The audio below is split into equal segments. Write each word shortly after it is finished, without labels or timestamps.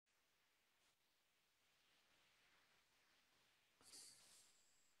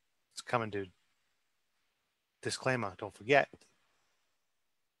It's coming, dude. Disclaimer, don't forget.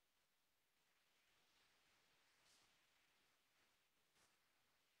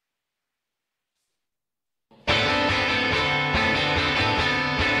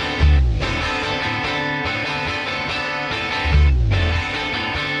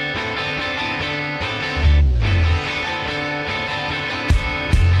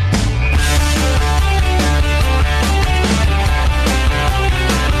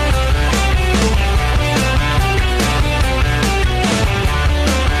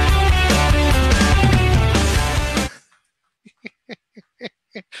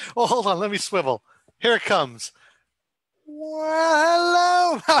 Well, hold on. Let me swivel. Here it comes.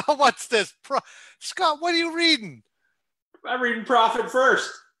 Well, hello. What's this? Scott, what are you reading? I'm reading Profit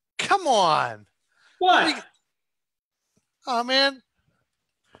First. Come on. What? Oh, man.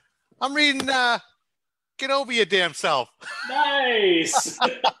 I'm reading Get Over Your Damn Self. Nice.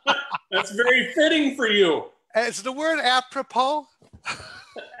 That's very fitting for you. Is the word apropos?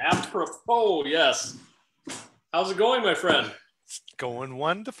 Apropos, yes. How's it going, my friend? It's going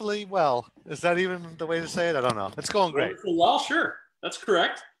wonderfully well. Is that even the way to say it? I don't know. It's going great. Well, sure. That's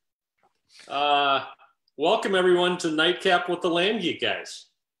correct. Welcome, everyone, to Nightcap with the Land Geek guys.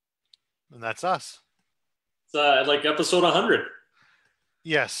 And that's us. It's like episode 100.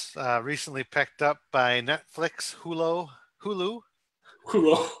 Yes. Recently picked up by Netflix, Hulu.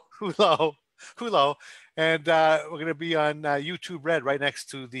 And we're going to be on YouTube Red right next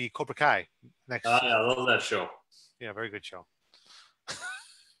to the Cobra Kai. I love that show. Yeah, very good show.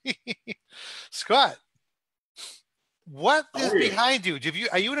 Scott, what is behind you?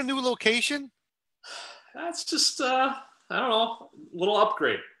 Are you in a new location? That's just, I don't know, a little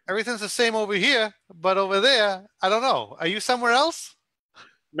upgrade. Everything's the same over here, but over there, I don't know. Are you somewhere else?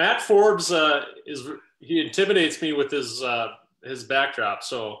 Matt Forbes he intimidates me with his backdrop,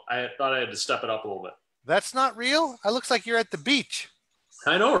 so I thought I had to step it up a little bit. That's not real. It looks like you're at the beach.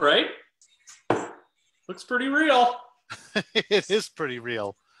 I know, right? Looks pretty real. It is pretty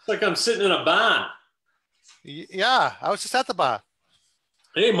real. It's like I'm sitting in a barn. Yeah, I was just at the bar.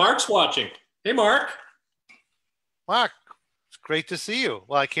 Hey, Mark's watching. Hey, Mark. Mark, it's great to see you.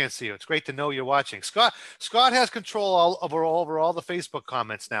 Well, I can't see you. It's great to know you're watching. Scott has control over all the Facebook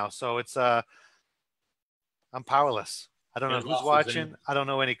comments now, so it's I'm powerless. I don't know who's watching. I don't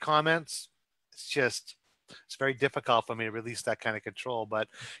know any comments. It's very difficult for me to release that kind of control. But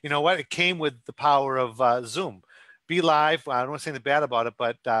you know what? It came with the power of Zoom. Be live. I don't want to say anything bad about it,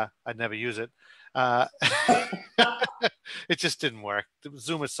 but I'd never use it. It just didn't work.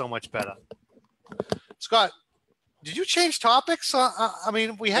 Zoom is so much better. Scott, did you change topics? I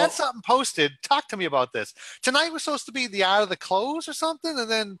mean, we had something posted. Talk to me about this. Tonight was supposed to be the art of the close or something,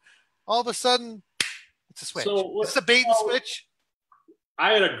 and then all of a sudden, it's a switch. It's a bait and switch.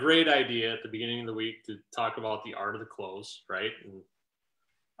 I had a great idea at the beginning of the week to talk about the art of the close, right? And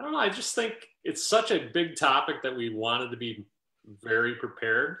I don't know. I just think it's such a big topic that we wanted to be very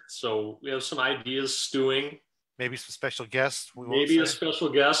prepared. So we have some ideas stewing. Maybe some special guests. Maybe a special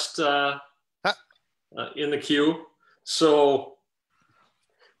guest in the queue. So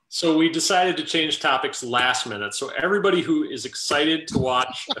we decided to change topics last minute. So everybody who is excited to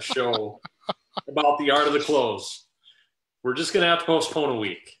watch a show about the art of the close, we're just going to have to postpone a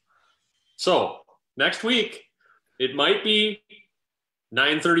week. So next week, it might be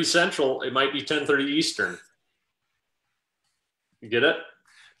 9:30 Central. It might be 10:30 Eastern. You get it?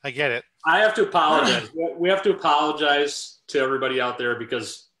 I get it. I have to apologize. We have to apologize to everybody out there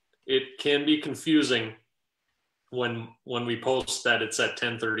because it can be confusing when we post that it's at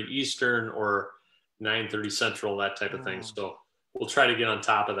 10:30 Eastern or 9:30 Central, that type of thing. So we'll try to get on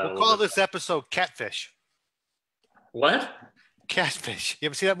top of that. We'll call this episode Catfish. What? Catfish. You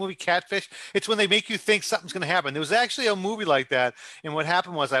ever see that movie Catfish? It's when they make you think something's going to happen. There was actually a movie like that. And what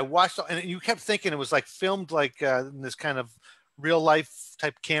happened was I watched, and you kept thinking it was like filmed like in this kind of real life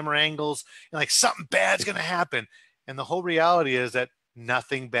type camera angles, and like something bad's going to happen. And the whole reality is that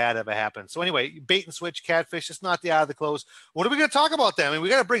nothing bad ever happens. So anyway, bait and switch, Catfish. It's not the art of the close. What are we going to talk about then? I mean, we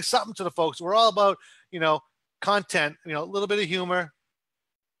got to bring something to the folks. We're all about, content, a little bit of humor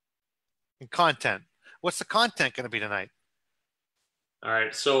and content. What's the content going to be tonight? All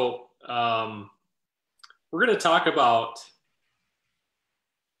right. So we're going to talk about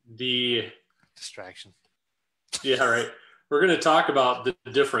the distraction. Yeah, right. We're going to talk about the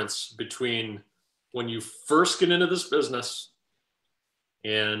difference between when you first get into this business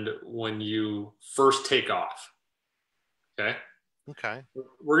and when you first take off. Okay. Okay.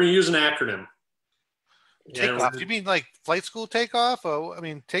 We're going to use an acronym. Takeoff. You mean like flight school takeoff? Or, I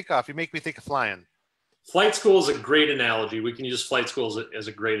mean, takeoff. You make me think of flying. Flight school is a great analogy. We can use flight school as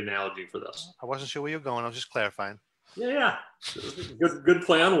a great analogy for this. I wasn't sure where you're going. I was just clarifying. Yeah. Good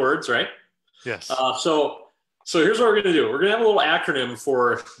play on words, right? Yes. So here's what we're going to do. We're going to have a little acronym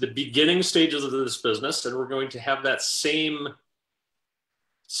for the beginning stages of this business, and we're going to have that same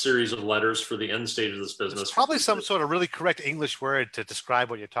series of letters for the end stage of this business. It's probably some sort of really correct English word to describe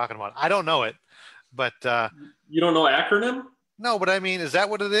what you're talking about. I don't know it, but you don't know acronym? No, but I mean, is that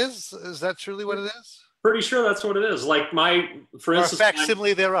what it is? Is that truly what it is? Pretty sure that's what it is. Like for instance, or a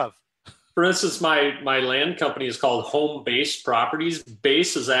facsimile thereof. For instance, my land company is called Home Base Properties.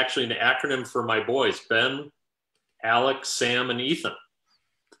 BASE is actually an acronym for my boys, Ben, Alex, Sam, and Ethan.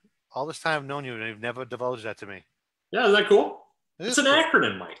 All this time I've known you, and you've never divulged that to me. Yeah, isn't that cool? It's an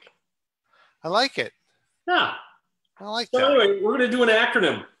acronym, Mike. I like it. Yeah. I like that. So anyway, we're going to do an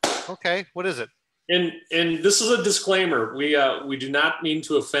acronym. Okay. What is it? And this is a disclaimer. We do not mean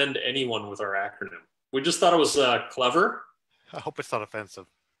to offend anyone with our acronym. We just thought it was clever. I hope it's not offensive.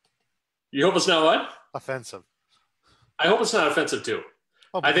 You hope it's not what? Offensive. I hope it's not offensive too.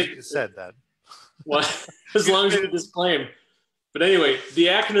 Oh, I think you said that. Well, as long as you disclaim. But anyway, the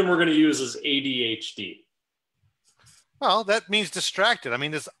acronym we're going to use is A.D.H.D. Well, that means distracted. I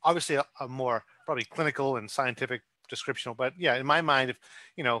mean, there's obviously a more probably clinical and scientific description, but yeah, in my mind, if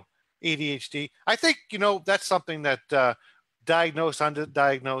ADHD, I think that's something that diagnosed,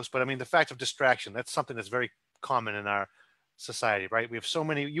 underdiagnosed, but I mean the fact of distraction, that's something that's very common in our society, right? We have so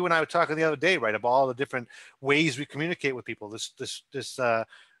many. You and I were talking the other day, right, about all the different ways we communicate with people.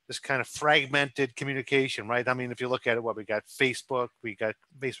 This kind of fragmented communication, right? I mean, if you look at it, we got Facebook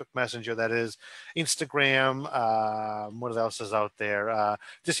Messenger, that is, Instagram, what else is out there?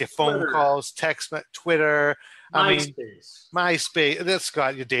 Just your phone Twitter. Calls, text, Twitter. MySpace. MySpace. That's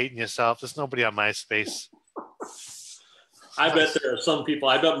Scott, you're dating yourself. There's nobody on MySpace. I bet there are some people.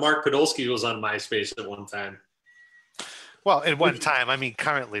 I bet Mark Podolsky was on MySpace at one time. Well, at one time. I mean,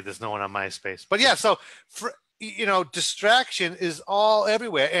 currently there's no one on MySpace. But yeah, so distraction is all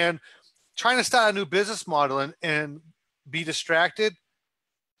everywhere, and trying to start a new business model and be distracted,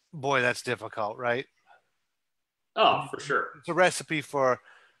 boy, that's difficult, right? Oh, for sure. It's a recipe for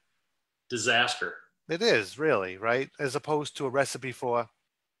disaster. It is, really, right? As opposed to a recipe for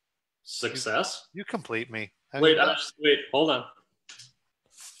success. You complete me. Wait, hold on.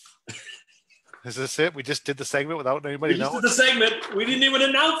 Is this it? We just did the segment without anybody knowing? We just did the segment. We didn't even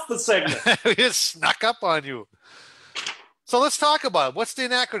announce the segment. We just snuck up on you. So let's talk about it. What's the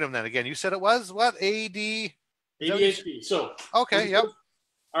acronym then? Again, you said it was what? ADHD. So okay, yep.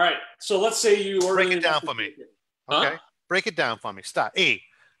 All right. So let's say you order. Break it down for me. Okay. Break it down for me. Start. A.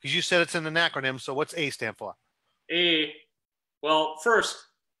 Because you said it's in an acronym. So what's A stand for? A. Well, first,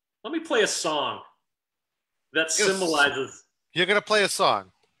 let me play a song that symbolizes. You're gonna play a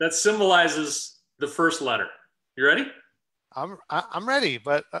song that symbolizes the first letter. You ready? I'm ready,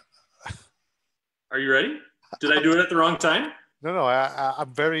 but are you ready? Did I do it at the wrong time? No.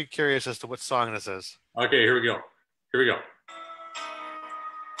 I'm very curious as to what song this is. Okay, here we go.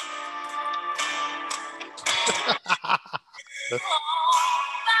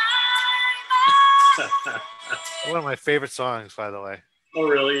 One of my favorite songs, by the way. Oh,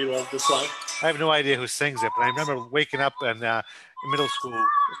 really? You love this song? I have no idea who sings it, but I remember waking up and in middle school,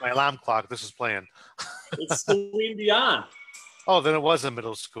 my alarm clock, this was playing. It's Celine Dion. Oh, then it was in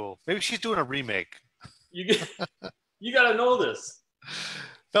middle school. Maybe she's doing a remake. You got to know this.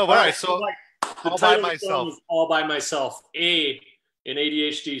 No, all right. So all by myself. All by myself. A in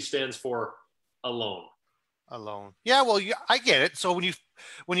ADHD stands for alone. Alone. Yeah, well, I get it. So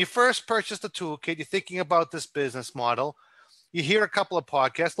when you first purchase the toolkit, you're thinking about this business model. You hear a couple of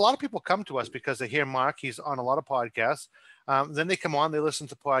podcasts. A lot of people come to us because they hear Mark. He's on a lot of podcasts. Then they come on, they listen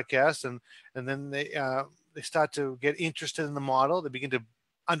to podcasts, and then they start to get interested in the model. They begin to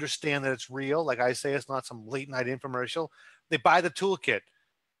understand that it's real. Like I say, it's not some late night infomercial. They buy the toolkit.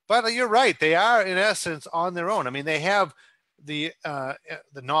 But you're right. They are, in essence, on their own. I mean, they have the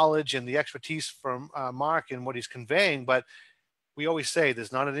knowledge and the expertise from Mark and what he's conveying. But we always say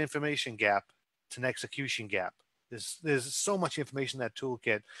there's not an information gap. It's an execution gap. There's so much information in that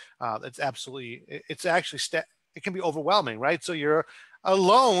toolkit. It's actually it can be overwhelming, right? So you're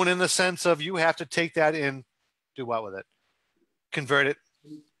alone in the sense of you have to take that and do what with it? Convert it.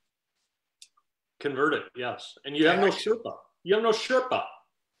 Convert it, yes. And you have no Sherpa. You have no Sherpa.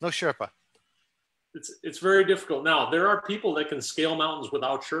 No Sherpa. It's very difficult. Now, there are people that can scale mountains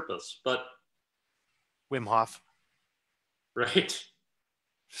without Sherpas, but Wim Hof. Right.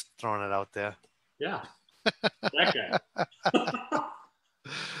 Just throwing it out there. Yeah. That guy.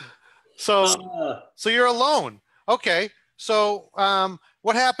 So you're alone. Okay. So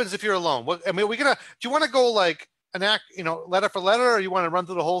What happens if you're alone? What, I mean, do you want to go like an act, letter for letter, or you want to run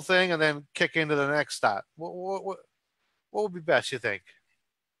through the whole thing and then kick into the next stop? What would be best, you think?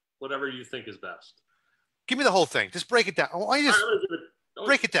 Whatever you think is best. Give me the whole thing. Just break it down. Why don't you just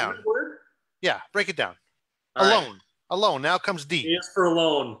break it down? Yeah, break it down. All alone. Right. Alone. Now comes D. A is for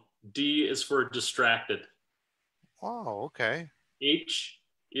alone. D is for distracted. Oh, okay. H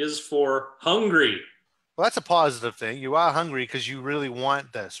is for hungry. Well, that's a positive thing. You are hungry because you really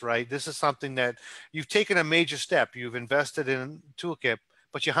want this, right? This is something that you've taken a major step. You've invested in toolkit,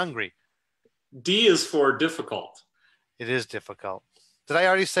 but you're hungry. D is for difficult. It is difficult. Did I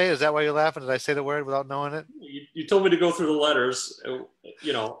already say it? Is that why you're laughing? Did I say the word without knowing it? You told me to go through the letters,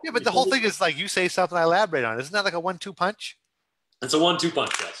 Yeah, but the whole thing is like you say something, I elaborate on it. Isn't that like a 1-2 punch? It's a 1-2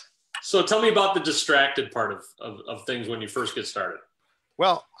 punch, yes. So tell me about the distracted part of things when you first get started.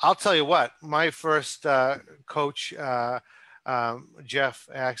 Well, I'll tell you what. My first coach, Jeff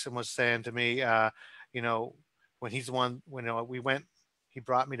Axon, was saying to me, when he's the one, when we went, he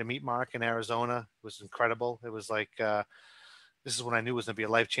brought me to meet Mark in Arizona. It was incredible. It was like, this is when I knew it was going to be a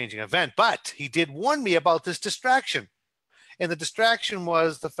life-changing event. But he did warn me about this distraction. And the distraction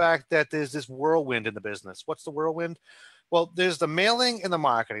was the fact that there's this whirlwind in the business. What's the whirlwind? Well, there's the mailing and the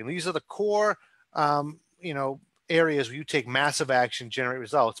marketing. These are the core, areas where you take massive action, generate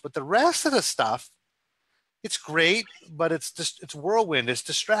results. But the rest of the stuff, it's great, but it's whirlwind. It's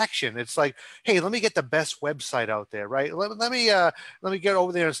distraction. It's like, hey, let me get the best website out there, right? Let me get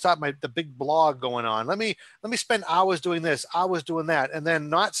over there and start the big blog going on. Let me spend hours doing this, hours doing that, and then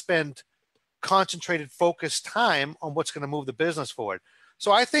not spend concentrated, focused time on what's going to move the business forward.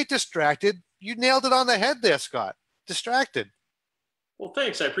 So I think distracted. You nailed it on the head there, Scott. Distracted. Well,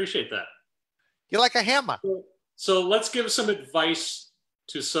 thanks. I appreciate that. You're like a hammer. So let's give some advice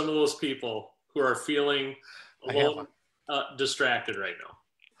to some of those people who are feeling alone, distracted right now.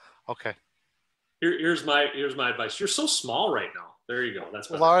 Okay. Here's my advice. You're so small right now. There you go. That's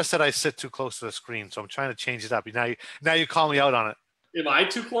what Laura said I sit too close to the screen, so I'm trying to change it up. Now you call me out on it. Am I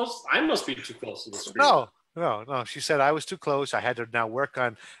too close? I must be too close to the screen. No. She said I was too close. I had to now work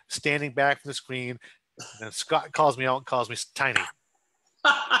on standing back from the screen. And Scott calls me out and calls me tiny.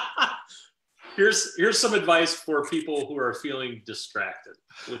 Here's some advice for people who are feeling distracted.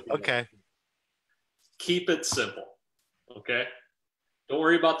 Okay. Keep it simple. Okay. Don't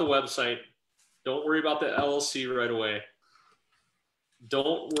worry about the website. Don't worry about the LLC right away.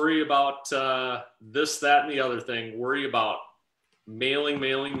 Don't worry about this, that, and the other thing. Worry about mailing.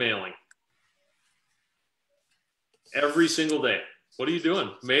 Every single day. What are you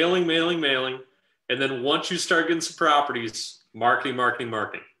doing? Mailing. And then once you start getting some properties, marketing.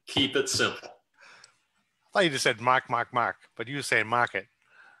 Keep it simple. I thought you just said mark, but you were saying market.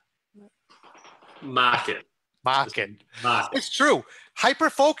 Market. It's true. Hyper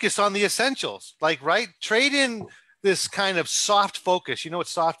focus on the essentials. Like, right? Trade in this kind of soft focus. You know what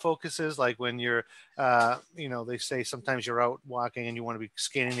soft focus is? Like when you're, they say sometimes you're out walking and you want to be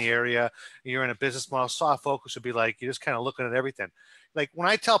scanning the area. You're in a business model. Soft focus would be like, you're just kind of looking at everything. Like when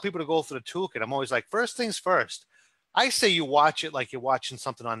I tell people to go through the toolkit, I'm always like, first things first. I say you watch it like you're watching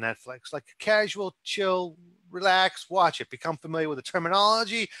something on Netflix, like casual, chill, relax, watch it. Become familiar with the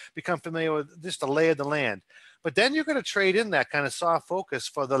terminology, become familiar with just the lay of the land. But then you're going to trade in that kind of soft focus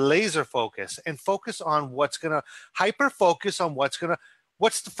for the laser focus and focus on what's going to hyper focus on what's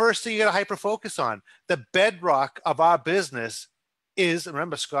the first thing you got to hyper focus on? The bedrock of our business is,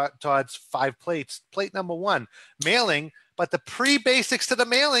 remember Scott Todd's 5 plates. Plate number 1, mailing. But the pre-basics to the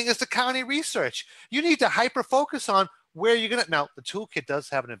mailing is the county research. You need to hyper focus on where you're going to. Now, the toolkit does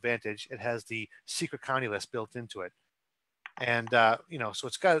have an advantage. It has the secret county list built into it. And, so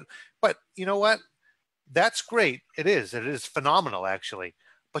it's got, but you know what? That's great. It is phenomenal, actually.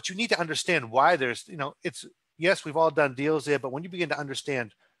 But you need to understand why there's, yes, we've all done deals there, but when you begin to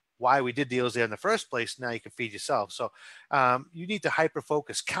understand why we did deals there in the first place, now you can feed yourself. So you need to hyper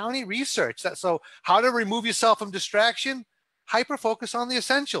focus. County research. So how to remove yourself from distraction? Hyper focus on the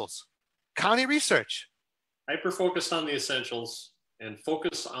essentials. County research. Hyper focus on the essentials and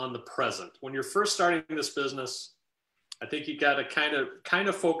focus on the present. When you're first starting this business, I think you got to kind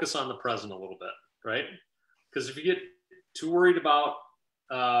of focus on the present a little bit, right? Because if you get too worried about,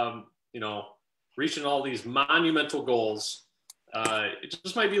 reaching all these monumental goals, it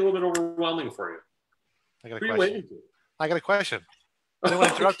just might be a little bit overwhelming for you. I got a question. I don't want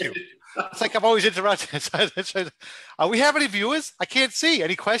to interrupt you. It's like I'm always interrupting. We have any viewers? I can't see.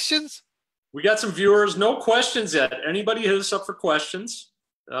 Any questions? We got some viewers. No questions yet. Anybody hit us up for questions?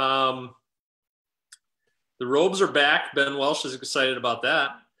 The robes are back. Ben Welsh is excited about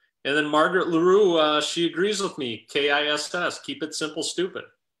that. And then Margaret LaRue, she agrees with me. KISS, keep it simple, stupid.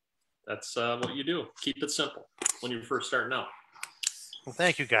 That's what you do. Keep it simple when you're first starting out. Well,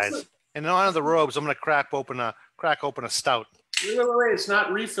 thank you guys. And in honor of the robes, I'm going to crack open a stout. Wait, it's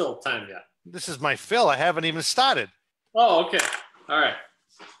not refill time yet. This is my fill. I haven't even started. Oh, okay. All right.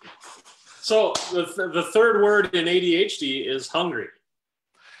 So the third word in ADHD is hungry.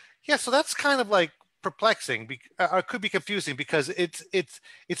 Yeah, so that's kind of like perplexing, or could be confusing, because it's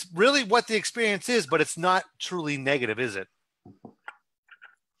really what the experience is, but it's not truly negative, is it?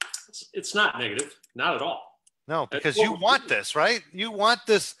 It's not negative, not at all. No, because you want this, right? You want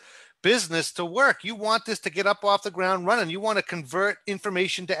this business to work. You want this to get up off the ground running. You want to convert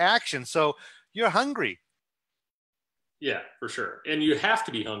information to action. So you're hungry. Yeah, for sure. And you have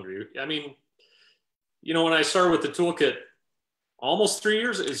to be hungry. I mean, you know, when I started with the toolkit almost 3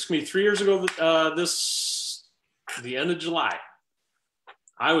 years, it's going to be 3 years ago, the end of July,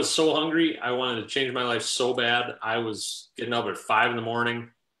 I was so hungry. I wanted to change my life so bad. I was getting up at 5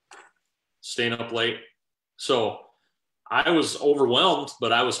 a.m, staying up late. So I was overwhelmed,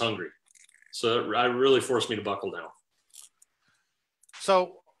 but I was hungry. So it really forced me to buckle down.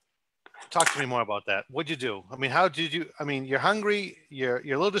 So talk to me more about that. What'd you do? I mean, you're hungry, you're a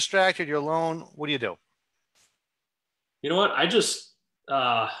little distracted, you're alone. What do you do? You know what? I just,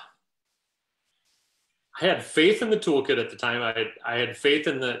 I had faith in the toolkit at the time. I had faith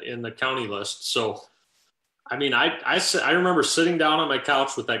in the county list. So, I mean, I remember sitting down on my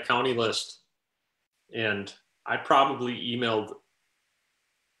couch with that county list, and I probably emailed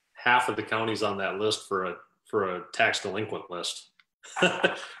half of the counties on that list for a tax delinquent list,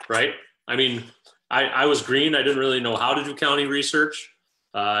 right? I mean, I was green. I didn't really know how to do county research.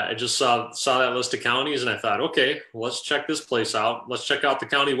 I just saw that list of counties, and I thought, okay, well, let's check this place out. Let's check out the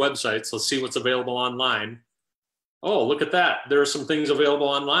county websites. Let's see what's available online. Oh, look at that. There are some things available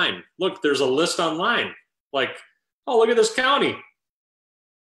online. Look, there's a list online. Like, oh, look at this county.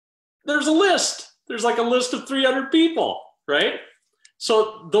 There's a list. There's like a list of 300 people, right?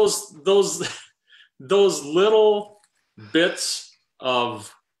 So those little bits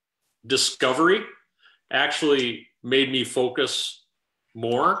of discovery actually made me focus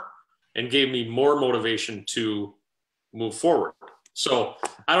more and gave me more motivation to move forward. So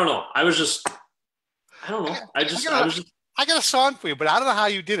I don't know. I don't know. I got a song for you, but I don't know how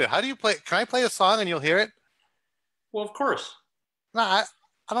you did it. How do you play? Can I play a song and you'll hear it? Well, of course. No, I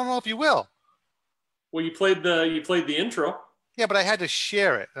don't know if you will. Well, you played the intro. Yeah, but I had to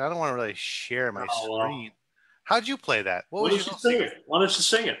share it. I don't want to really share my screen. Well. How'd you play that? Why don't you sing it? Why don't you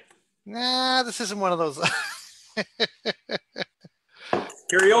sing it? Nah, this isn't one of those.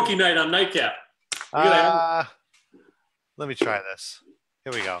 Karaoke night on Nightcap. Let me try this.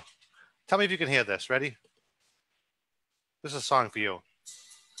 Here we go. Tell me if you can hear this. Ready? This is a song for you.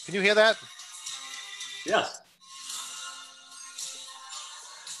 Can you hear that? Yes.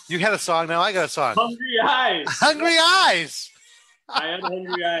 You had a song, now I got a song. Hungry Eyes. Hungry Eyes. I had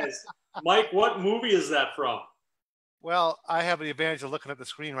Hungry Eyes. Mike, what movie is that from? Well, I have the advantage of looking at the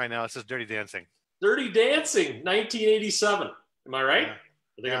screen right now. It says Dirty Dancing. Dirty Dancing, 1987. Am I right? Yeah.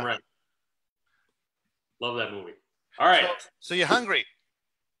 I think I'm right. Love that movie. All right. So you're hungry.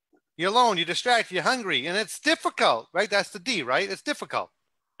 You're alone. You're distracted. You're hungry. And it's difficult, right? That's the D, right? It's difficult.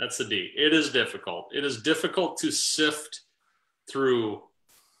 That's the D. It is difficult. It is difficult to sift through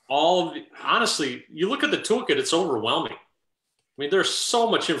all of the, honestly, you look at the toolkit, it's overwhelming. I mean, there's so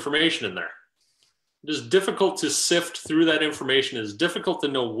much information in there. It is difficult to sift through that information. It is difficult to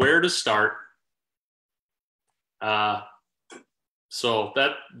know where to start. So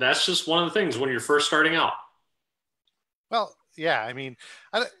that's just one of the things when you're first starting out. Well, yeah, I mean,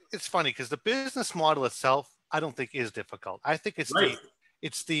 it's funny because the business model itself, I don't think is difficult. I think it's right.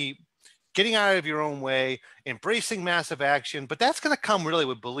 It's the getting out of your own way, embracing massive action, but that's going to come really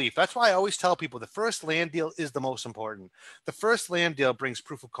with belief. That's why I always tell people the first land deal is the most important. The first land deal brings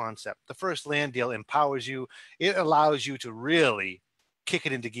proof of concept. The first land deal empowers you. It allows you to really kick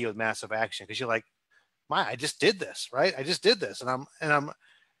it into gear with massive action because you're like, I just did this, right? I just did this, and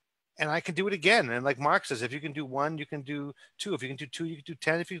I can do it again. And like Mark says, if you can do 1, you can do 2. If you can do 2, you can do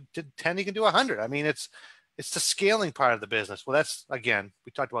 10. If you did 10, you can do 100. I mean, it's the scaling part of the business. Well, that's, again,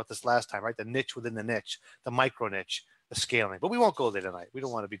 we talked about this last time, right? The niche within the niche, the micro niche, the scaling. But we won't go there tonight. We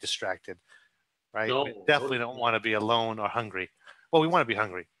don't want to be distracted, right? No, we definitely don't want to be alone or hungry. Well, we want to be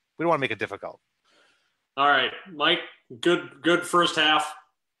hungry. We don't want to make it difficult. All right, Mike, good first half.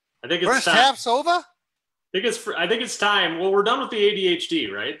 I think it's first half's over? I think it's time. Well, we're done with the ADHD,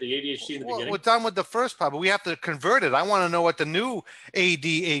 right? The ADHD in the beginning. We're done with the first part, but we have to convert it. I want to know what the new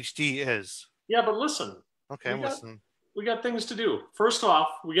ADHD is. Yeah, but listen. Okay, I'm listening. we got things to do. First off,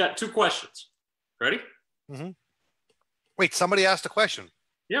 we got 2 questions. Ready? Mm-hmm. Wait, somebody asked a question.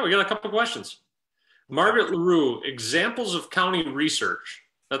 Yeah, we got a couple of questions. Margaret LaRue, examples of county research.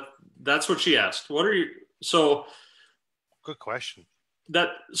 That's what she asked. What are you? So, good question.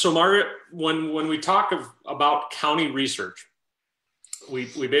 So Margaret, when we talk about county research, we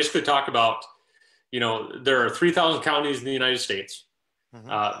basically talk about, there are 3,000 counties in the United States.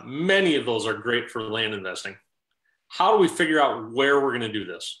 Mm-hmm. Many of those are great for land investing. How do we figure out where we're going to do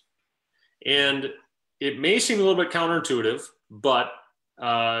this? And it may seem a little bit counterintuitive, but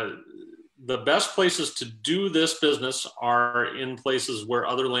the best places to do this business are in places where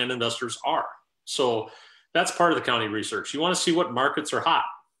other land investors are. So that's part of the county research. You want to see what markets are hot,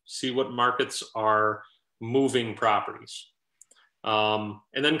 see what markets are moving properties. And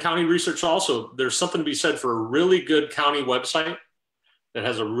then county research also, there's something to be said for a really good county website that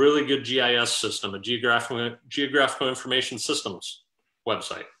has a really good GIS system, a geographical information systems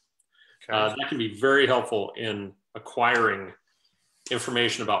website. Okay. That can be very helpful in acquiring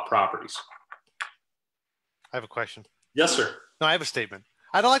information about properties. I have a question. Yes, sir. No, I have a statement.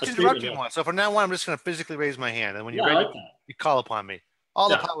 I don't like to interrupt you anymore. So from now on, I'm just going to physically raise my hand. And when you're ready, you call upon me. All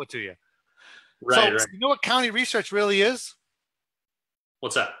the power to you. Right. You know what county research really is?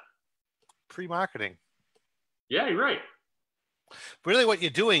 What's that? Pre-marketing. Yeah, you're right. Really what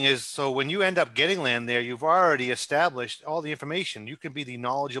you're doing is, so when you end up getting land there, you've already established all the information. You can be the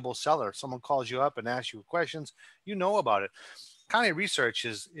knowledgeable seller. Someone calls you up and asks you questions, you know about it. County research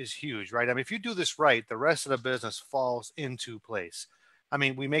is huge, right? I mean, if you do this right, the rest of the business falls into place. I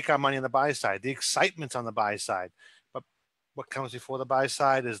mean, we make our money on the buy side. The excitement's on the buy side. But what comes before the buy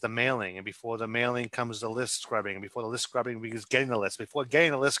side is the mailing. And before the mailing comes the list scrubbing. And before the list scrubbing is getting the list. Before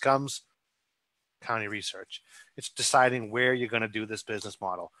getting the list comes county research. It's deciding where you're going to do this business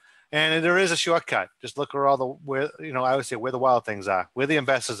model. And there is a shortcut. Just look where I always say where the wild things are, where the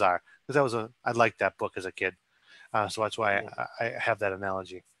investors are. Because I liked that book as a kid. So that's why I have that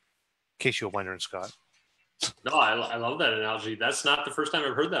analogy. In case you were wondering, Scott. No, I love that analogy. That's not the first time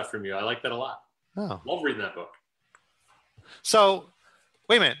I've heard that from you. I like that a lot. Oh. Love reading that book. So,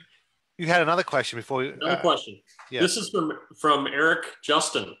 wait a minute. You had another question before we... Another question. Yeah. This is from Eric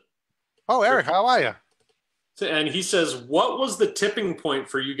Justin. Oh, Eric, how are you? And he says, what was the tipping point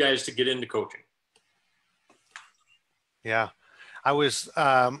for you guys to get into coaching? Yeah. I was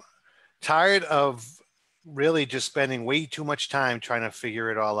tired of really just spending way too much time trying to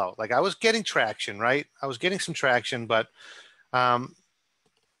figure it all out. Like I was getting traction, right? I was getting some traction, but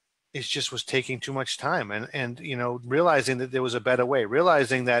it just was taking too much time. And realizing that there was a better way,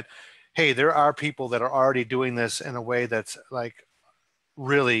 realizing that, hey, there are people that are already doing this in a way that's like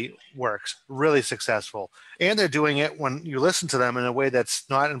really works, really successful. And they're doing it when you listen to them in a way that's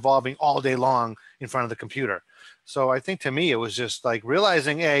not involving all day long in front of the computer. So I think to me, it was just like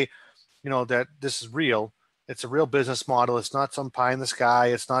realizing, that this is real. It's a real business model. It's not some pie in the sky.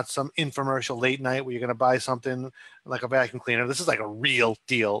 It's not some infomercial late night where you're going to buy something like a vacuum cleaner. This is like a real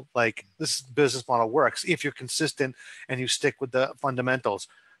deal. Like this business model works if you're consistent and you stick with the fundamentals.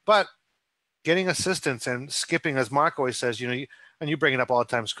 But getting assistance and skipping, as Mark always says, and you bring it up all the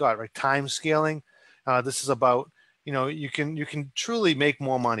time, Scott, right? Time scaling. This is about, you can truly make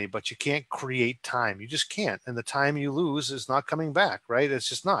more money, but you can't create time. You just can't. And the time you lose is not coming back, right? It's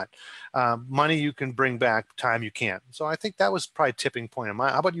just not. Money you can bring back, time you can't. So I think that was probably a tipping point in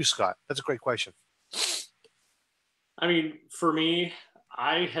mine. How about you, Scott? That's a great question. I mean, for me,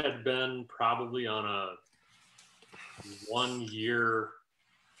 I had been probably on a 1-year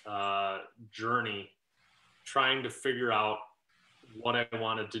journey trying to figure out what I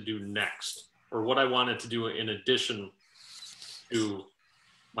wanted to do next, or what I wanted to do in addition to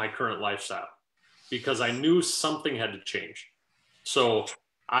my current lifestyle, because I knew something had to change. So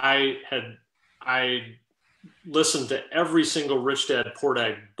I listened to every single Rich Dad Poor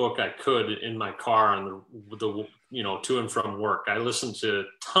Dad book I could in my car on the to and from work. I listened to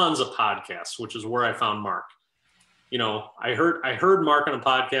tons of podcasts, which is where I found Mark. I heard Mark on a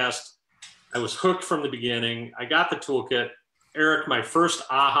podcast. I was hooked from the beginning. I got the toolkit. Eric, my first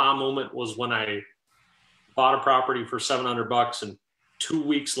aha moment was when I bought a property for $700 and 2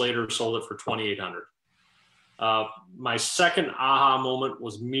 weeks later sold it for $2,800. My second aha moment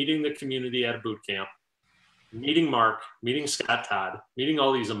was meeting the community at a boot camp, meeting Mark, meeting Scott Todd, meeting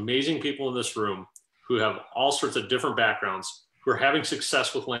all these amazing people in this room who have all sorts of different backgrounds, who are having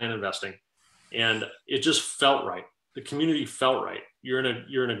success with land investing. And it just felt right. The community felt right. You're in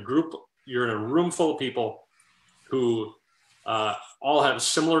a room full of people who all have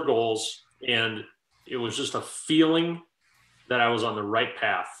similar goals, and it was just a feeling that I was on the right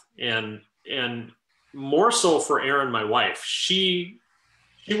path. And more so for Erin, my wife. She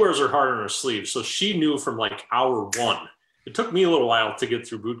wears her heart on her sleeve, so she knew from like hour one. It took me a little while to get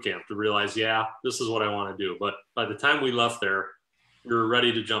through boot camp to realize, yeah, this is what I want to do. But by the time we left there, we were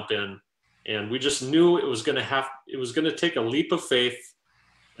ready to jump in, and we just knew it was going to take a leap of faith,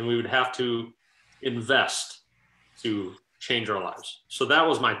 and we would have to invest to change our lives. So that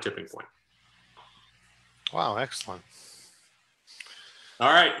was my tipping point. Wow, excellent.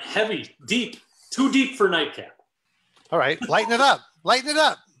 All right, heavy, deep, too deep for nightcap. All right, lighten it up. Lighten it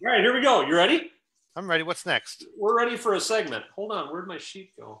up. All right, here we go. You ready? I'm ready. What's next? We're ready for a segment. Hold on. Where'd my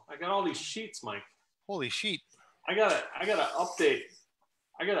sheet go? I got all these sheets, Mike. Holy sheet. I gotta update.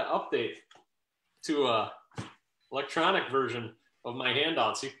 I gotta update to a electronic version of my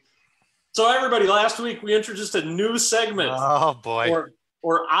handouts. So everybody, last week we introduced a new segment. Oh boy.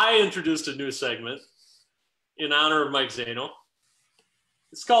 Or I introduced a new segment in honor of Mike Zaino.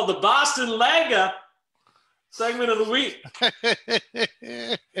 It's called the Boston Laga segment of the week.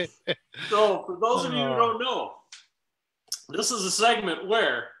 So for those of you who don't know, this is a segment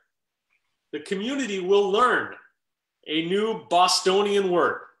where the community will learn a new Bostonian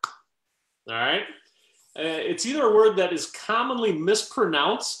word. All right? It's either a word that is commonly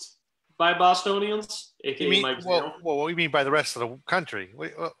mispronounced by Bostonians, aka Mike Zaino. Well, what do you mean by the rest of the country?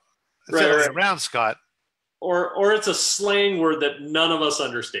 It's right. around, Scott. Or it's a slang word that none of us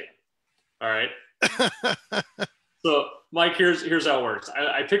understand. All right? So, Mike, here's how it works.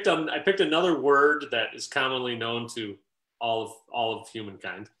 I picked another word that is commonly known to all of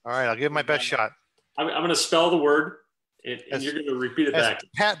humankind. All right, I'll give it my best shot. I'm going to spell the word, and you're going to repeat it back.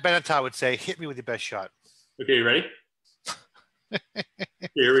 Pat Benatar would say, "Hit me with your best shot." Okay, you ready?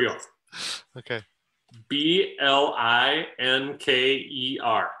 Here we go. Okay. Blinker.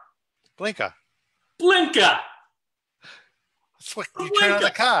 Blinker. Blinker. That's what you turn on the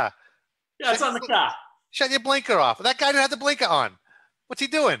car. Yeah, it's on the car. Shut your blinker off. That guy didn't have the blinker on. What's he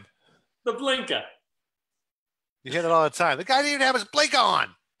doing? The blinker. You hear that all the time. The guy didn't even have his blinker on.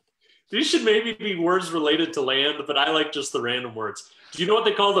 These should maybe be words related to land, but I like just the random words. Do you know what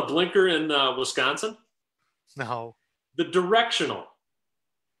they call the blinker in Wisconsin? No. The directional.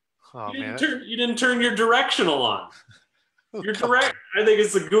 Oh, you didn't turn your directional on. Your direct. I think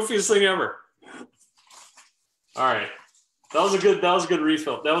it's the goofiest thing ever. All right. That was a good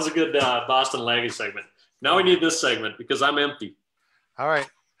refill. That was a good Boston Laggy segment. Now we need this segment because I'm empty. All right.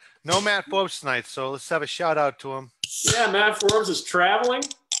 No Matt Forbes tonight, so let's have a shout out to him. Yeah, Matt Forbes is traveling.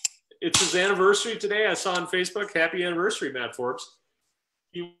 It's his anniversary today. I saw on Facebook, happy anniversary, Matt Forbes.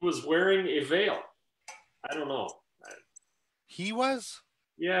 He was wearing a veil. I don't know. He was?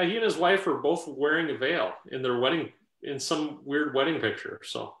 Yeah, he and his wife were both wearing a veil in their wedding, in some weird wedding picture.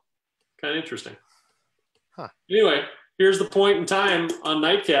 So kind of interesting. Huh. Anyway, here's the point in time on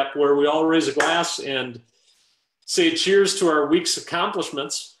Nightcap where we all raise a glass and say cheers to our week's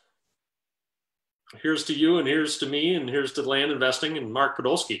accomplishments. Here's to you, and here's to me, and here's to Land Investing and Mark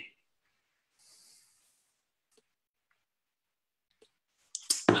Podolsky.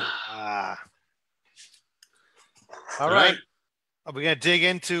 All right. Are we going to dig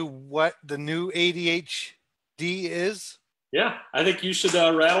into what the new A.D.H.D is? Yeah, I think you should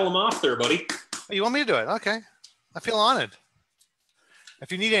rattle them off there, buddy. Oh, you want me to do it? Okay. I feel honored.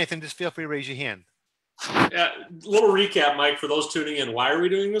 If you need anything, just feel free to raise your hand. Little recap, Mike, for those tuning in. Why are we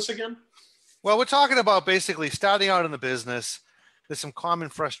doing this again? Well, we're talking about basically starting out in the business. There's some common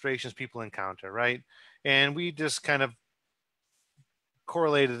frustrations people encounter, right? And we just kind of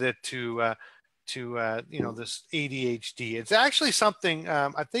correlated it to this ADHD. It's actually something,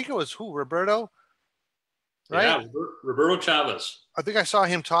 I think it was Roberto, right? Yeah, Roberto Chavez. I think I saw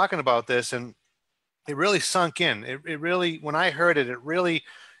him talking about this, and it really sunk in. It really, when I heard it,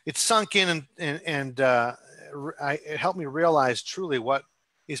 it sunk in, and it helped me realize truly what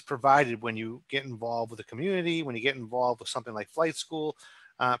is provided when you get involved with the community, when you get involved with something like flight school.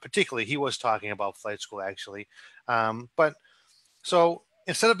 Particularly, he was talking about flight school, actually. But so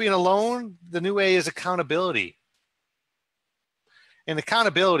instead of being alone, the new A is accountability. And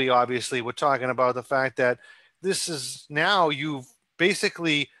accountability, obviously, we're talking about the fact that this is now you've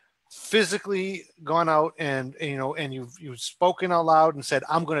basically physically gone out and you've spoken out loud and said,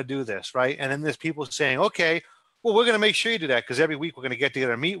 I'm going to do this, right? And then there's people saying, okay, well, we're going to make sure you do that, because every week we're going to get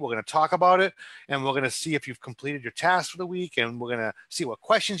together and meet. We're going to talk about it, and we're going to see if you've completed your task for the week, and we're going to see what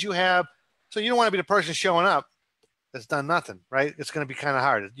questions you have. So you don't want to be the person showing up that's done nothing, right? It's going to be kind of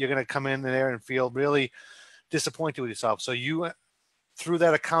hard. You're going to come in there and feel really disappointed with yourself. So you, through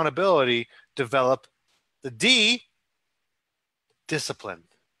that accountability, develop the D, discipline.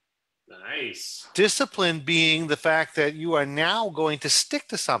 Nice. Discipline being the fact that you are now going to stick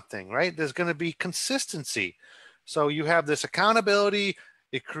to something, right? There's going to be consistency. So you have this accountability.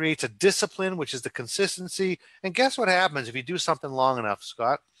 It creates a discipline, which is the consistency. And guess what happens if you do something long enough,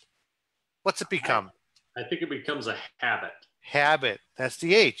 Scott? What's it become? I think it becomes a habit. Habit. That's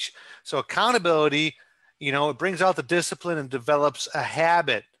the H. So accountability, it brings out the discipline and develops a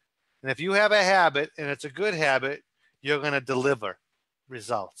habit. And if you have a habit and it's a good habit, you're going to deliver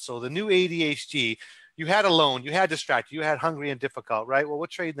results. So the new ADHD, you had alone, you had distracted, you had hungry and difficult, right? Well, we're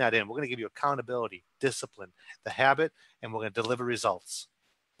trading that in. We're going to give you accountability, discipline, the habit, and we're going to deliver results.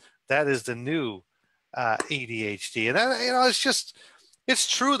 That is the new ADHD. And that,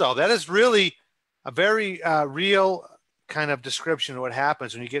 it's true though. That is really a very real kind of description of what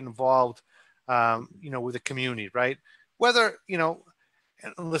happens when you get involved, with the community, right? Whether, and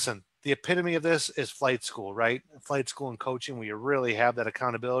listen, the epitome of this is flight school, right? Flight school and coaching, where you really have that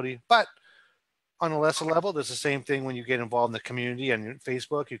accountability. But on a lesser level, there's the same thing when you get involved in the community and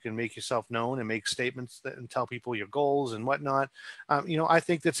Facebook. You can make yourself known and make statements and tell people your goals and whatnot. I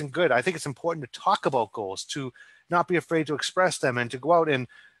think that's good. I think it's important to talk about goals, to not be afraid to express them, and to go out and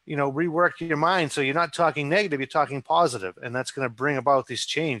rework your mind so you're not talking negative, you're talking positive, and that's going to bring about this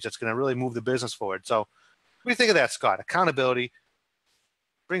change that's going to really move the business forward. So, what do you think of that, Scott? Accountability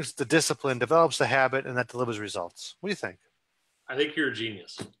brings the discipline, develops the habit, and that delivers results. What do you think? I think you're a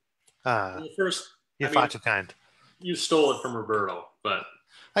genius. You're far too kind. You stole it from Roberto, but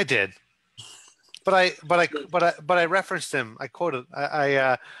I did. But I referenced him. I quoted.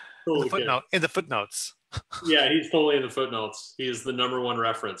 In the footnotes. Yeah, he's totally in the footnotes. He is the #1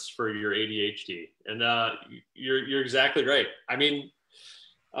 reference for your ADHD, and you're exactly right. I mean,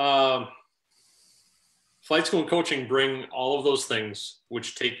 flight school and coaching bring all of those things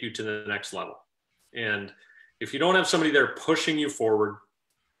which take you to the next level. And if you don't have somebody there pushing you forward,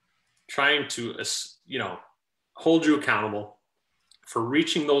 trying to hold you accountable for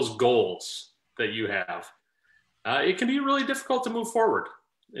reaching those goals that you have, it can be really difficult to move forward.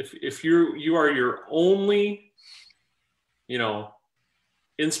 If you are your only,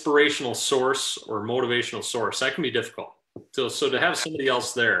 inspirational source or motivational source, that can be difficult. So to have somebody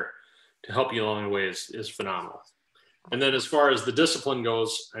else there to help you along the way is phenomenal. And then as far as the discipline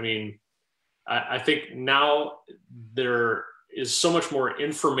goes, I mean, I think now there is so much more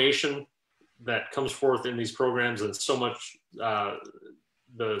information that comes forth in these programs, and so much the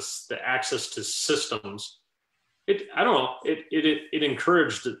access to systems. It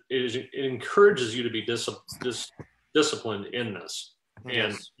encourages you to be disciplined in this,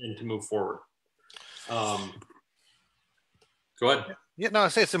 and to move forward. Go ahead. Yeah, no, I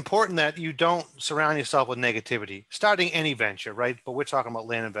say it's important that you don't surround yourself with negativity starting any venture, right? But we're talking about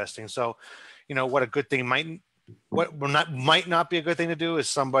land investing. So, what a good thing might not be a good thing to do is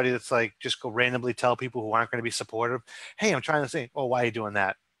somebody that's like, just go randomly tell people who aren't going to be supportive, hey, I'm trying to say, oh, why are you doing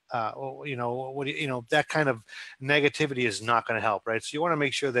that? That kind of negativity is not going to help, right? So you want to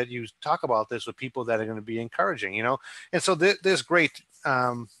make sure that you talk about this with people that are going to be encouraging, And so there's a great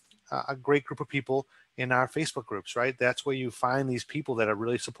group of people in our Facebook groups, right? That's where you find these people that are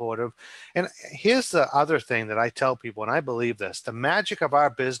really supportive. And here's the other thing that I tell people, and I believe this: the magic of our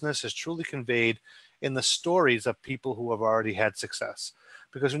business is truly conveyed in the stories of people who have already had success.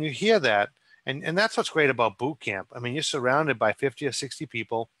 Because when you hear that, and that's what's great about Bootcamp. I mean, you're surrounded by 50 or 60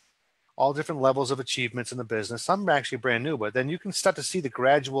 people, all different levels of achievements in the business. Some are actually brand new, but then you can start to see the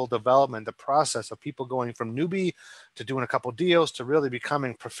gradual development, the process of people going from newbie to doing a couple deals to really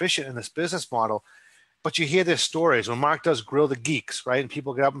becoming proficient in this business model. But you hear their stories. When Mark does Grill the Geeks, right? And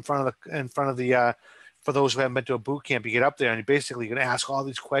people get up in front of the for those who haven't been to a boot camp, you get up there and you're basically going to ask all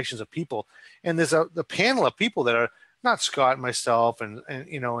these questions of people. And there's the panel of people that are not Scott and myself and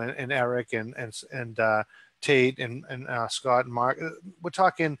Eric and Tate and Scott and Mark. We're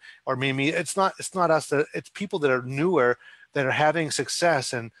talking, or Mimi. It's not us. It's people that are newer, that are having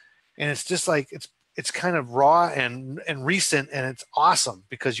success, and it's just like it's kind of raw and recent, and it's awesome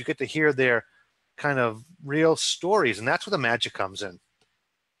because you get to hear their kind of real stories, and that's where the magic comes in.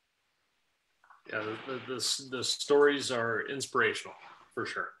 Yeah, the stories are inspirational for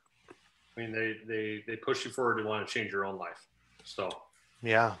sure. I mean, they push you forward to want to change your own life. So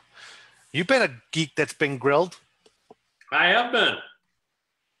yeah, you've been a geek that's been grilled. I have been,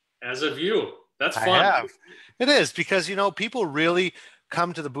 as of you. That's fun. I have. It is, because people really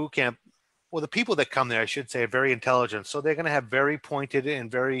come to the boot camp. Well, the people that come there, I should say, are very intelligent. So they're going to have very pointed and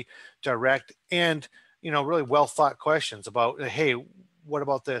very direct and, really well thought questions about, hey, what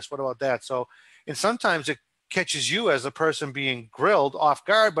about this? What about that? So, and sometimes it catches you as a person being grilled off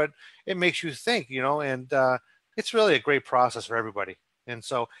guard, but it makes you think, and it's really a great process for everybody. And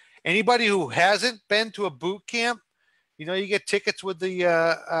so Anybody who hasn't been to a boot camp, you know, you get tickets with the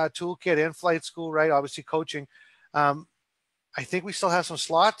toolkit and flight school, right? Obviously coaching. I think we still have some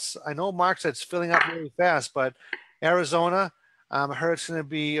slots. I know Mark said it's filling up really fast, but Arizona, I heard it's going to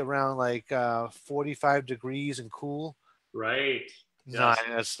be around like 45 degrees and cool. Right. No, Yes.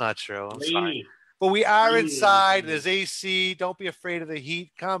 that's not true. I'm sorry. Rainy. But we are Rainy. inside. There's AC. Don't be afraid of the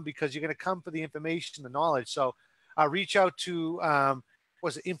heat. Come because you're going to come for the information, the knowledge. So reach out to,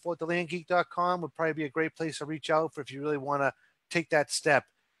 was it info@thelandgeek.com would probably be a great place to reach out for if you really want to take that step.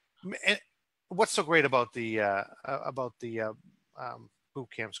 And what's so great about the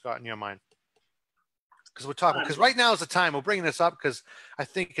boot camp, Scott, in your mind? Because we're talking, because right now is the time we're bringing this up because I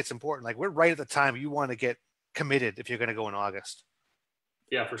think it's important. Like we're right at the time you want to get committed if you're going to go in August.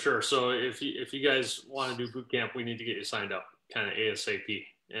 Yeah, for sure. So if you guys want to do boot camp, we need to get you signed up kind of ASAP.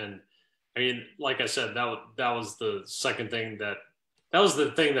 And I mean, like I said, that was the second thing that was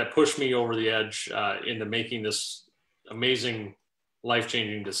the thing that pushed me over the edge into making this amazing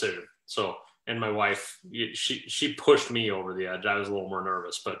life-changing decision. So, and my wife, she pushed me over the edge. I was a little more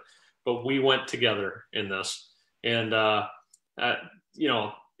nervous, but we went together in this. And, you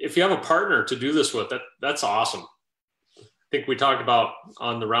know, if you have a partner to do this with, that's awesome. I think we talked about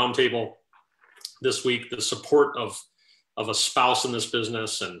on the roundtable this week, the support of a spouse in this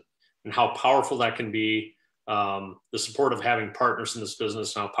business and how powerful that can be. The support of having partners in this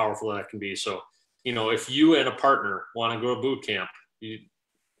business and how powerful that can be. So, you know, if you and a partner want to go to boot camp, you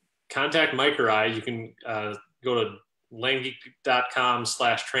contact Mike or I. You can go to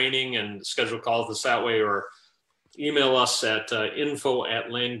landgeek.com/training and schedule calls this that way, or email us at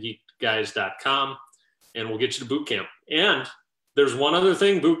info@landgeekguys.com and we'll get you to boot camp. And there's one other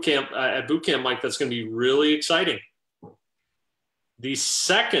thing at boot camp, Mike, that's going to be really exciting. The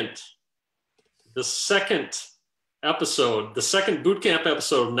second episode, the second boot camp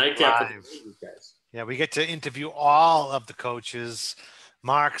episode of Nightcap. Yeah, we get to interview all of the coaches.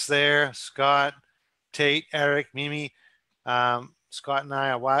 Mark's there, Scott, Tate, Eric, Mimi, Scott and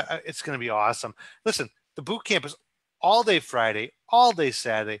I. It's going to be awesome. Listen, the boot camp is all day Friday, all day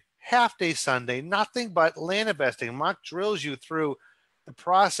Saturday, half day Sunday, nothing but land investing. Mark drills you through the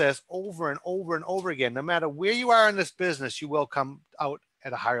process over and over and over again. No matter where you are in this business, you will come out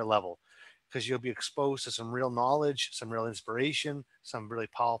at a higher level because you'll be exposed to some real knowledge, some real inspiration, some really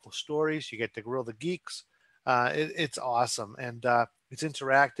powerful stories. You get to grill the geeks. It's awesome. And it's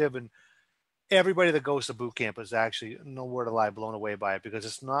interactive, and everybody that goes to boot camp is actually, no word of lie, blown away by it because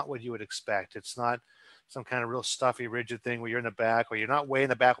it's not what you would expect. It's not some kind of real stuffy, rigid thing where you're in the back or you're not way in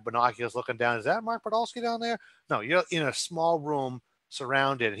the back with binoculars looking down. Is that Mark Podolsky down there? No, you're in a small room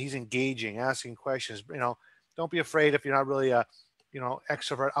surrounded, and he's engaging, asking questions. You know, don't be afraid if you're not really a, you know,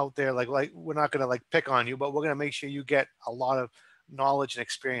 extrovert out there. Like we're not going to like pick on you, but we're going to make sure you get a lot of knowledge and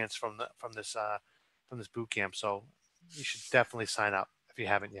experience from this boot camp. So you should definitely sign up if you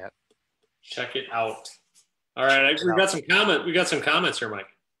haven't yet. Check it out. All right, we got some comments here, Mike.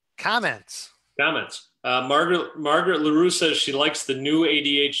 Comments. Margaret LaRue says she likes the new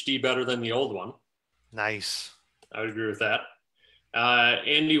A.D.H.D better than the old one. Nice. I would agree with that.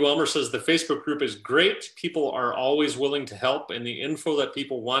 Andy Welmer says the Facebook group is great. People are always willing to help, and the info that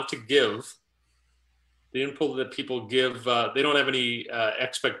people want to give, they don't have any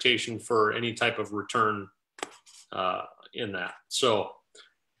expectation for any type of return in that. So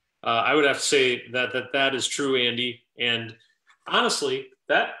I would have to say that is true, Andy. And honestly,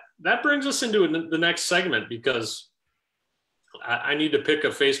 that brings us into the next segment because I need to pick a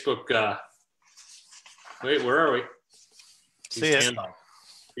Facebook. Wait, where are we?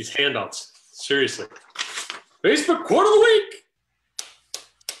 These handouts. Seriously. Facebook quote of the week.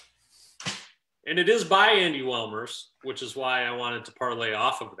 And it is by Andy Welmers, which is why I wanted to parlay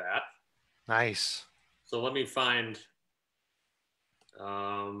off of that. Nice. So let me find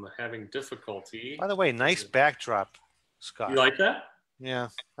having difficulty. By the way, nice backdrop, Scott. You like that? Yeah,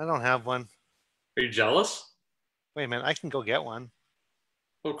 I don't have one. Are you jealous? Wait a minute, I can go get one.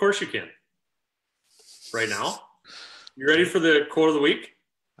 Well, of course you can. Right now? You ready for the quote of the week?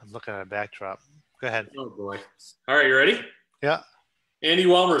 I'm looking at a backdrop. Go ahead. Oh, boy. All right, you ready? Yeah. Andy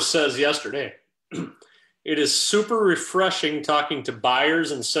Welmer says yesterday, it is super refreshing talking to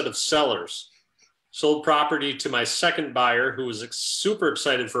buyers instead of sellers. Sold property to my second buyer who was super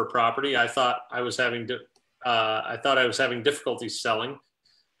excited for a property. I thought I was having difficulty selling.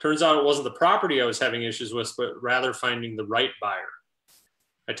 Turns out it wasn't the property I was having issues with, but rather finding the right buyer.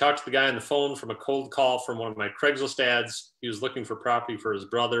 I talked to the guy on the phone from a cold call from one of my Craigslist ads. He was looking for property for his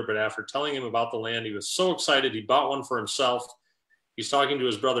brother, but after telling him about the land, he was so excited he bought one for himself. He's talking to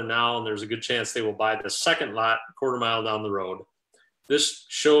his brother now, and there's a good chance they will buy the second lot a quarter mile down the road. This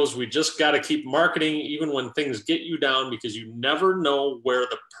shows we just got to keep marketing even when things get you down, because you never know where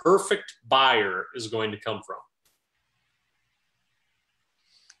the perfect buyer is going to come from.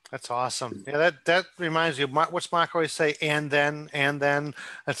 That's awesome. Yeah, that reminds me of what's Mark always say, and then.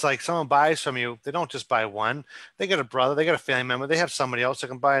 It's like someone buys from you, they don't just buy one. They get a brother, they get a family member, they have somebody else that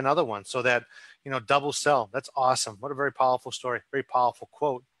can buy another one, so that, double sell. That's awesome. What a very powerful story. Very powerful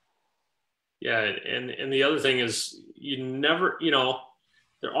quote. Yeah, and the other thing is, you never,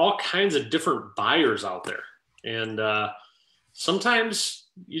 there are all kinds of different buyers out there. And sometimes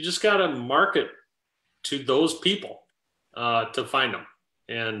you just got to market to those people to find them.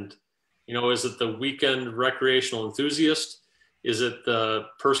 And, is it the weekend recreational enthusiast? Is it the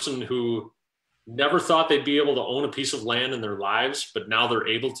person who never thought they'd be able to own a piece of land in their lives, but now they're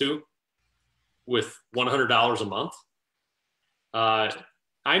able to with $100 a month?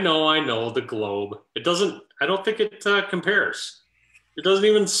 I know the globe. I don't think it compares. It doesn't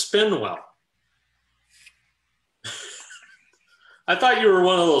even spin well. I thought you were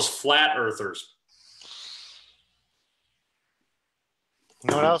one of those flat earthers. You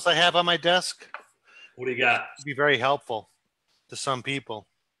know what else I have on my desk? What do you got? It'd be very helpful to some people.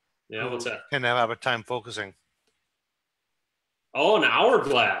 Yeah, what's that? Can have a time focusing. Oh, an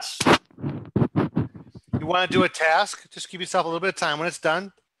hourglass. You want to do a task? Just give yourself a little bit of time. When it's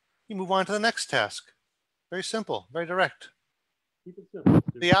done, you move on to the next task. Very simple, very direct. Keep it simple.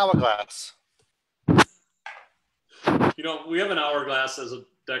 The hourglass. We have an hourglass as a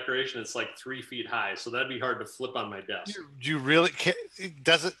decoration. It's like 3 feet high, so that'd be hard to flip on my desk. Do you really? Can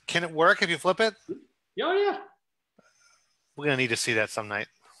it work if you flip it? Oh, yeah. We're gonna need to see that some night.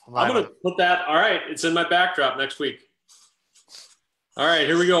 I'm gonna put that. All right, it's in my backdrop next week. All right,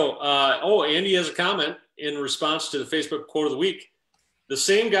 here we go. Andy has a comment in response to the Facebook quote of the week. The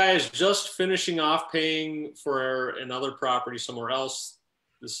same guy is just finishing off paying for another property somewhere else.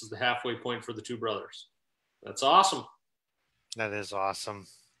 This is the halfway point for the two brothers. That's awesome. That is awesome.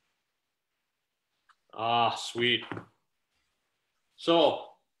 Ah, sweet. So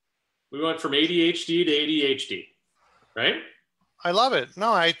we went from ADHD to ADHD, right? I love it.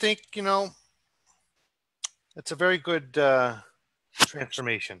 No, I think, it's a very good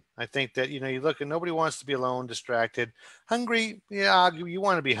transformation. I think that, you look, and nobody wants to be alone, distracted, hungry. Yeah, you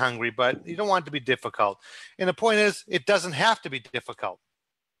want to be hungry, but you don't want it to be difficult. And the point is, it doesn't have to be difficult.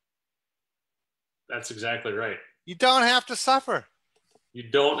 That's exactly right. You don't have to suffer. You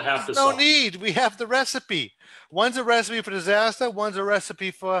don't have to suffer. No need. We have the recipe. One's a recipe for disaster. One's a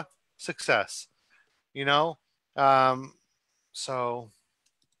recipe for success. So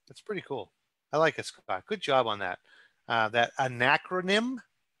it's pretty cool. I like it, Scott. Good job on that. That acronym.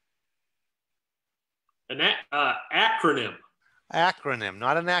 Acronym. Acronym,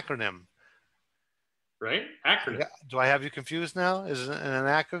 not an acronym. Right? Acronym. Do I have you confused now? Is it an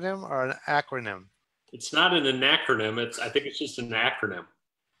acronym or an acronym? It's not an acronym. I think it's just an acronym.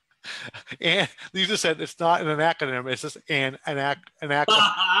 And you just said it's not an acronym. It's just an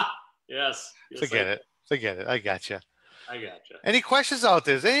acronym. Yes. Forget it. I gotcha. I gotcha. Any questions out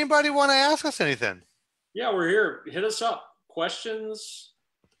there? Does anybody want to ask us anything? Yeah, we're here. Hit us up. Questions,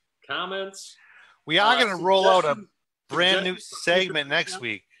 comments. We are going to roll out a brand new segment next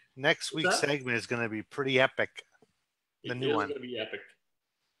week. Next week's segment is going to be pretty epic. The new one. It's going to be epic.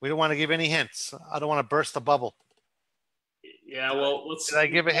 We don't want to give any hints. I don't want to burst the bubble. Yeah, well, Did I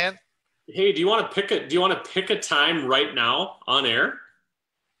give a hint? Hey, do you want to pick a time right now on air?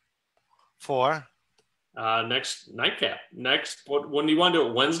 For? Next nightcap. When do you want to do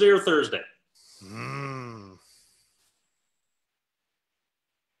it? Wednesday or Thursday?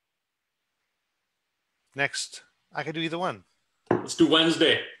 Next. I could do either one. Let's do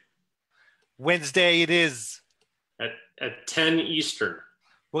Wednesday. Wednesday it is. At 10 Eastern.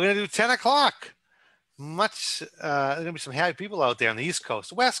 We're going to do 10 o'clock. There's going to be some happy people out there on the East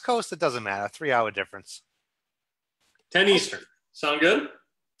Coast. West Coast, it doesn't matter. 3-hour difference. 10 Eastern. Sound good?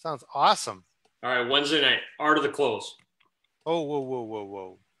 Sounds awesome. All right, Wednesday night, Art of the Close. Oh,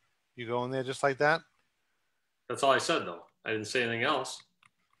 whoa. You going there just like that? That's all I said, though. I didn't say anything else.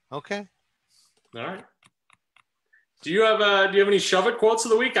 Okay. All right. Do you have any Shove It quotes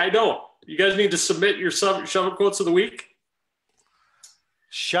of the week? I don't. You guys need to submit your Shove It quotes of the week.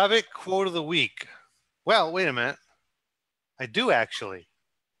 Shove It quote of the week. Well, wait a minute. I do actually.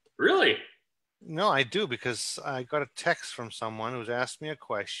 Really? No, I do, because I got a text from someone who's asked me a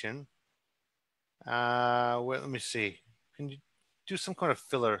question. Let me see. Can you do some kind of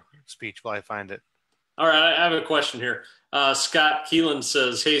filler speech while I find it? All right, I have a question here. Scott Keelan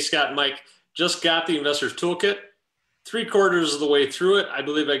says, "Hey, Scott and Mike, just got the Investor's Toolkit. 3/4 of the way through it, I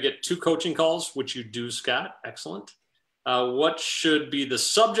believe I get 2 coaching calls, which you do, Scott. Excellent. What should be the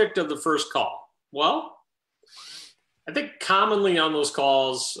subject of the first call? Well, I think commonly on those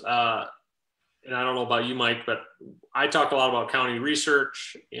calls, and I don't know about you, Mike, but I talk a lot about county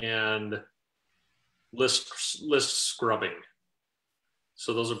research and list scrubbing.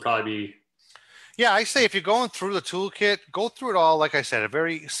 So those would probably be. Yeah, I say if you're going through the toolkit, go through it all. Like I said, a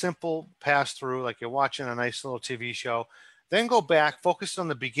very simple pass through, like you're watching a nice little TV show. Then go back, focus on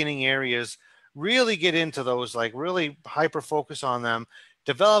the beginning areas, really get into those, like really hyper focus on them,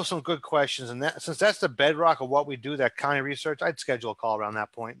 develop some good questions. And that, since that's the bedrock of what we do, that county research, I'd schedule a call around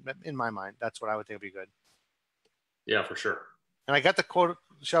that point. In my mind, that's what I would think would be good. Yeah, for sure. And I got the quote,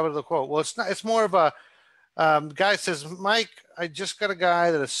 shove it to the quote. Well, it's not, it's more of a guy says, Mike, I just got a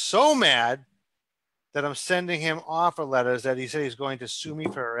guy that is so mad that I'm sending him offer letters that he said he's going to sue me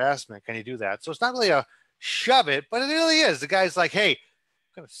for harassment. Can you do that? So it's not really a shove it, but it really is. The guy's like, hey, I'm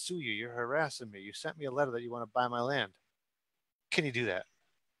going to sue you. You're harassing me. You sent me a letter that you want to buy my land. Can you do that?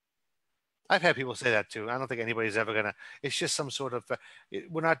 I've had people say that too. I don't think anybody's ever going to, it's just some sort of,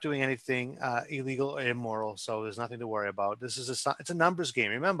 we're not doing anything illegal or immoral. So there's nothing to worry about. This is it's a numbers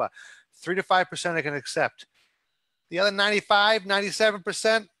game. Remember, 3 to 5% I can accept. The other 95,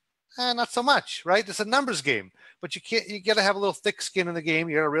 97%, not so much, right? It's a numbers game, but you got to have a little thick skin in the game.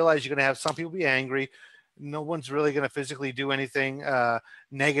 You got to realize you're going to have some people be angry. No one's really going to physically do anything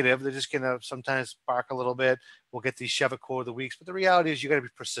negative. They're just going to sometimes bark a little bit. We'll get these shove it quote of the weeks, but the reality is you got to be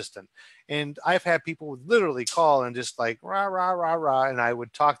persistent. And I've had people literally call and just like rah, rah, rah, rah. And I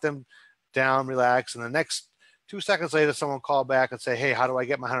would talk them down, relax. And the next 2 seconds later, someone called back and say, hey, how do I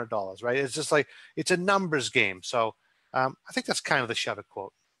get my $100? Right. It's just like, it's a numbers game. So I think that's kind of the shove it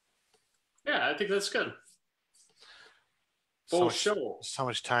quote. Yeah, I think that's good. So how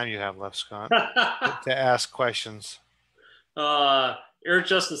much time you have left, Scott, to ask questions? Eric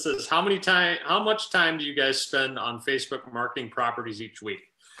Justin says, how much time do you guys spend on Facebook marketing properties each week?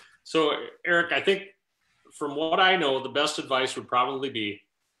 So, Eric, I think from what I know, the best advice would probably be,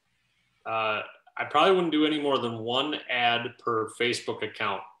 I probably wouldn't do any more than one ad per Facebook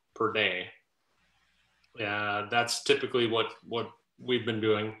account per day. Yeah, that's typically what we've been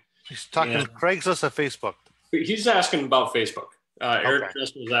doing. He's talking Craigslist or Facebook? He's asking about Facebook. Eric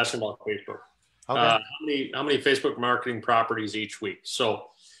Justin was asking about Facebook. Okay. How many Facebook marketing properties each week? So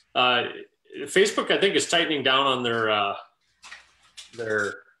Facebook, I think, is tightening down on their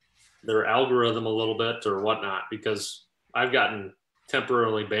algorithm a little bit or whatnot, because I've gotten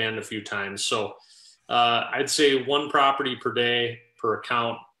temporarily banned a few times. So I'd say one property per day per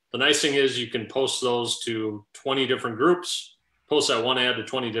account. The nice thing is you can post those to 20 different groups, post that one ad to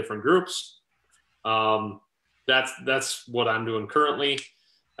 20 different groups. That's what I'm doing currently.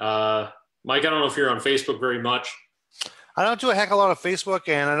 Mike, I don't know if you're on Facebook very much. I don't do a heck of a lot of Facebook,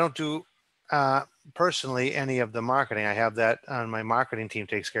 and I don't do personally any of the marketing. I have that on my marketing team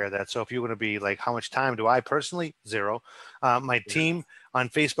takes care of that. So if you want to be like, how much time do I personally? Zero. My team on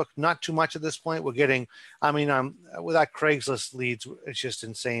Facebook, not too much at this point. We're getting, with our Craigslist leads, it's just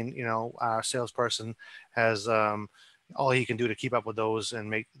insane. You know, our salesperson has all he can do to keep up with those and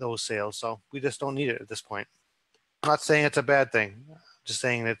make those sales. So we just don't need it at this point. I'm not saying it's a bad thing. I'm just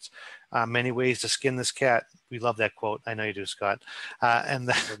saying it's many ways to skin this cat. We love that quote. I know you do, Scott.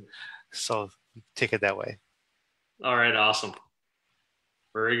 So take it that way. All right. Awesome.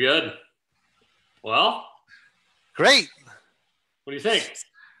 Very good. Well, great. What do you think?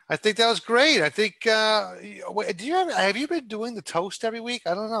 I think that was great. I think, have you been doing the toast every week?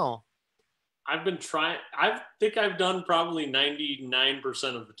 I don't know. I've been trying. I think I've done probably 99%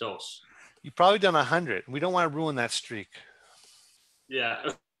 of the toast. You've probably done 100. We don't want to ruin that streak.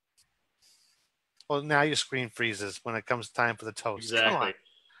 Yeah. Well, now your screen freezes when it comes time for the toast. Exactly.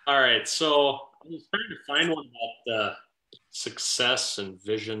 All right. So I was trying to find one about success and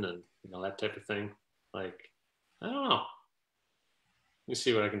vision and that type of thing. Like, I don't know. Let me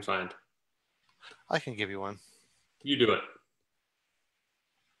see what I can find. I can give you one. You do it.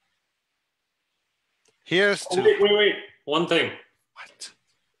 Here's to... Wait. One thing. What?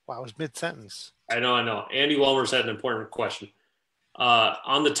 Wow, I was mid-sentence. I know. Andy Welmer's had an important question.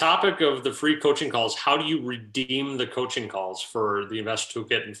 On the topic of the free coaching calls, how do you redeem the coaching calls for the Investor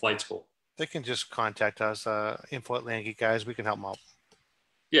Toolkit and Flight School? They can just contact us, Info at Land Geek guys. We can help them out.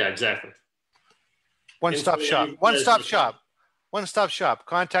 Yeah, exactly. One-stop shop. One-stop shop. One-stop shop.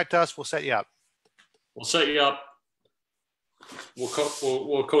 Contact us. We'll set you up. We'll set you up.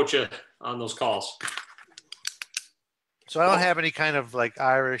 We'll coach you on those calls. So I don't have any kind of like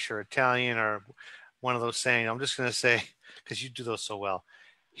Irish or Italian or one of those saying. I'm just going to say, because you do those so well,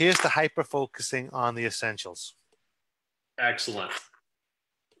 here's the hyper focusing on the essentials. Excellent.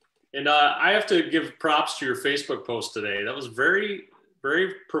 And I have to give props to your Facebook post today. That was very,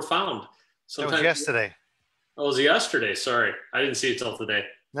 very profound. That was yesterday. Oh, it was yesterday. Sorry. I didn't see it till today.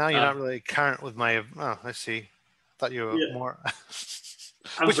 No, you're not really current with my. Oh, I see. I thought you were more.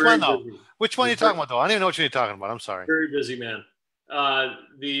 Which one, though? Busy. Which one are you talking about, though? I don't even know what you're talking about. I'm sorry. Very busy, man.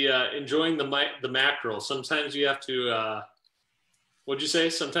 Enjoying the macro. Sometimes you have to. What'd you say?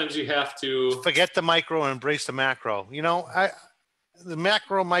 Sometimes you have to forget the micro and embrace the macro. You know, the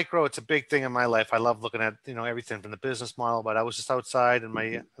macro, micro, it's a big thing in my life. I love looking at, everything from the business model, but I was just outside and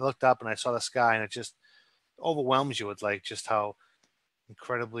I looked up and I saw the sky, and it just overwhelms you with like just how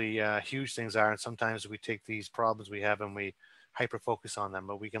incredibly huge things are. And sometimes we take these problems we have and we hyper focus on them,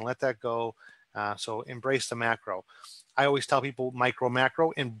 but we can let that go. So embrace the macro. I always tell people micro,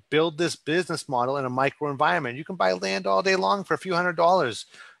 macro, and build this business model in a micro environment. You can buy land all day long for a few $100s.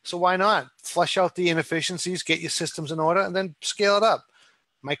 So why not flush out the inefficiencies, get your systems in order, and then scale it up?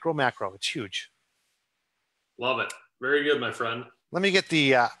 Micro, macro, it's huge. Love it. Very good, my friend. Let me get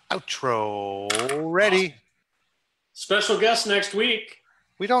the outro ready. Awesome. Special guest next week.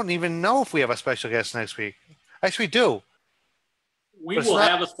 We don't even know if we have a special guest next week. Actually, we do. We will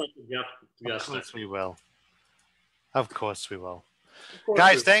have a special guest. Of course we will. Of course we will.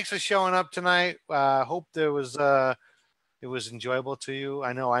 Guys, thanks for showing up tonight. Hope it was enjoyable to you.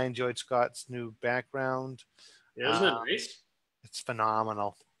 I know I enjoyed Scott's new background. Yeah, isn't it nice? It's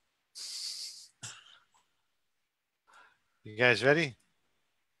phenomenal. You guys ready?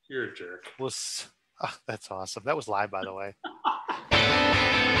 You're a jerk. That's awesome. That was live, by the way.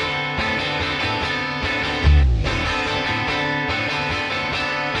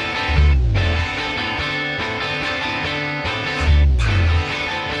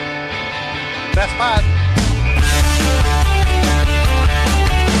 Best part.